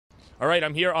All right,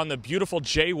 I'm here on the beautiful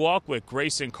Jaywalk with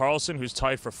Graysen Carlson, who's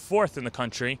tied for 4th in the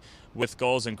country with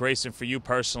goals. And Graysen, for you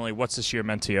personally, what's this year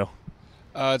meant to you?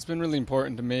 It's been really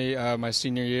important to me, my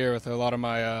senior year, with a lot of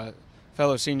my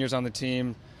fellow seniors on the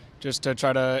team, just to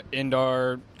try to end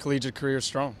our collegiate career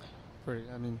strong.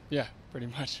 Pretty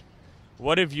much.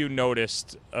 What have you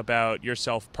noticed about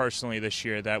yourself personally this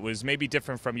year that was maybe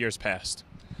different from years past?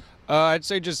 I'd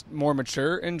say just more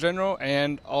mature in general,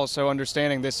 and also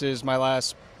understanding this is my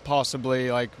last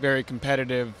possibly very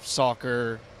competitive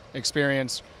soccer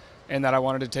experience, and that I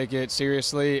wanted to take it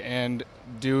seriously and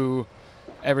do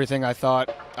everything I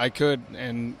thought I could.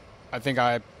 And I think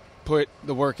I put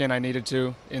the work in I needed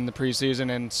to in the preseason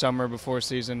and summer before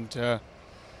season to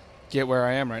get where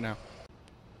I am right now.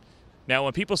 Now,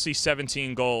 when people see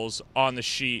 17 goals on the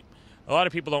sheet, a lot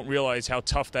of people don't realize how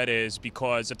tough that is,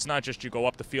 because it's not just you go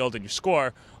up the field and you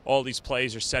score. All these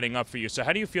plays are setting up for you. So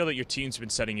how do you feel that your team's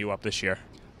been setting you up this year?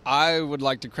 I would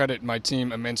like to credit my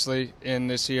team immensely in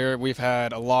this year. We've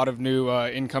had a lot of new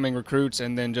incoming recruits,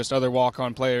 and then just other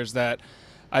walk-on players that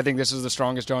I think this is the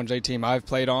strongest John Jay team I've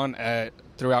played on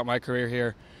throughout my career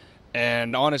here.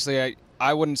 And honestly,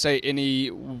 I wouldn't say any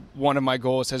one of my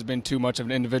goals has been too much of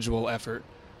an individual effort.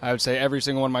 I would say every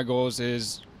single one of my goals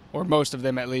is, or most of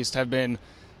them at least, have been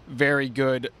very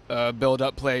good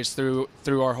build-up plays through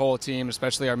our whole team,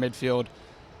 especially our midfield.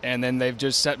 And then they've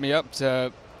just set me up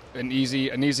to an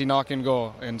easy knock-in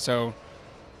goal. And so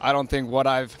I don't think what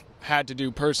I've had to do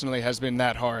personally has been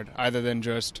that hard, other than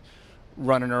just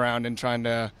running around and trying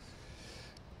to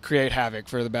create havoc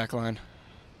for the back line.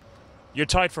 You're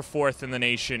tied for 4th in the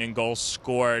nation in goals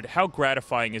scored. How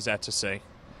gratifying is that to see?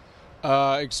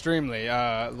 Extremely.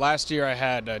 Last year I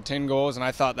had 10 goals, and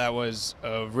I thought that was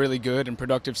a really good and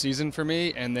productive season for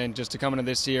me. And then just to come into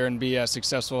this year and be as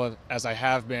successful as I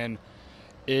have been,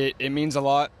 it means a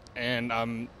lot. And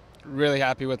I'm really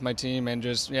happy with my team and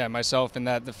just myself, and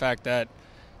that the fact that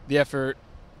the effort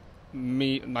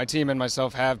my team and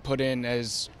myself have put in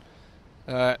has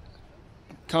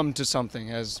come to something,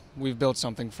 as we've built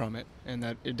something from it, and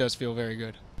that it does feel very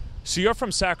good. So you're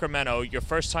from Sacramento. Your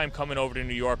first time coming over to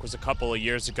New York was a couple of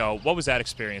years ago. What was that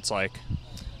experience like?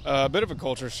 A bit of a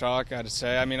culture shock, I'd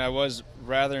say. I mean, I was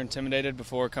rather intimidated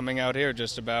before coming out here,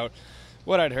 just about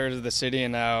what I'd heard of the city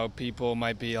and how people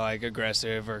might be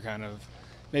aggressive or kind of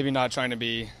maybe not trying to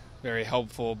be very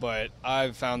helpful. But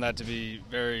I've found that to be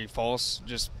very false,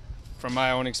 just from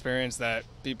my own experience, that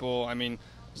people,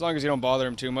 as long as you don't bother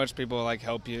them too much, people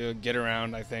help you get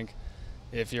around, I think,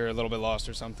 if you're a little bit lost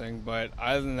or something. But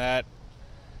other than that,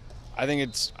 I think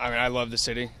I love the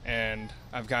city, and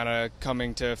I've kind of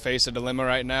coming to face a dilemma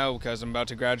right now because I'm about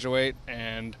to graduate,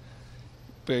 and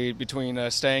between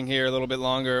staying here a little bit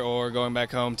longer or going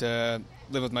back home to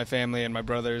live with my family and my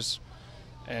brothers.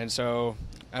 And so,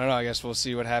 I don't know, I guess we'll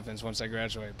see what happens once I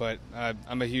graduate. But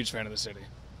I'm a huge fan of the city.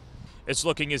 It's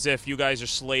looking as if you guys are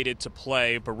slated to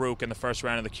play Baruch in the first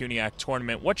round of the CUNYAC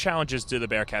tournament. What challenges do the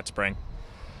Bearcats bring?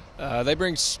 They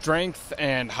bring strength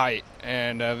and height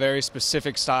and a very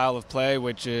specific style of play,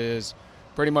 which is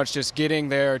pretty much just getting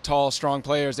their tall, strong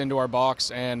players into our box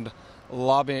and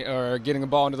getting the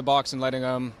ball into the box and letting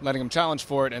them challenge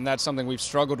for it. And that's something we've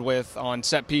struggled with on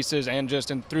set pieces and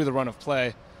just through the run of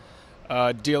play,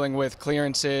 dealing with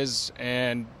clearances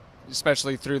and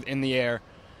especially in the air.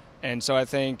 And so I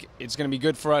think it's going to be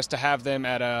good for us to have them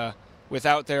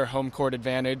without their home court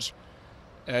advantage,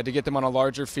 to get them on a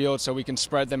larger field so we can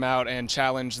spread them out and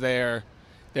challenge their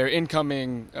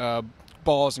incoming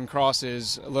balls and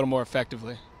crosses a little more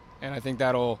effectively. And I think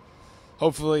that'll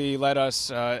hopefully let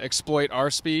us exploit our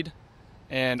speed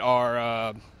and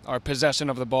our possession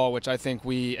of the ball, which I think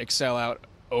we excel out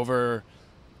over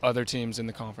other teams in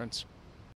the conference.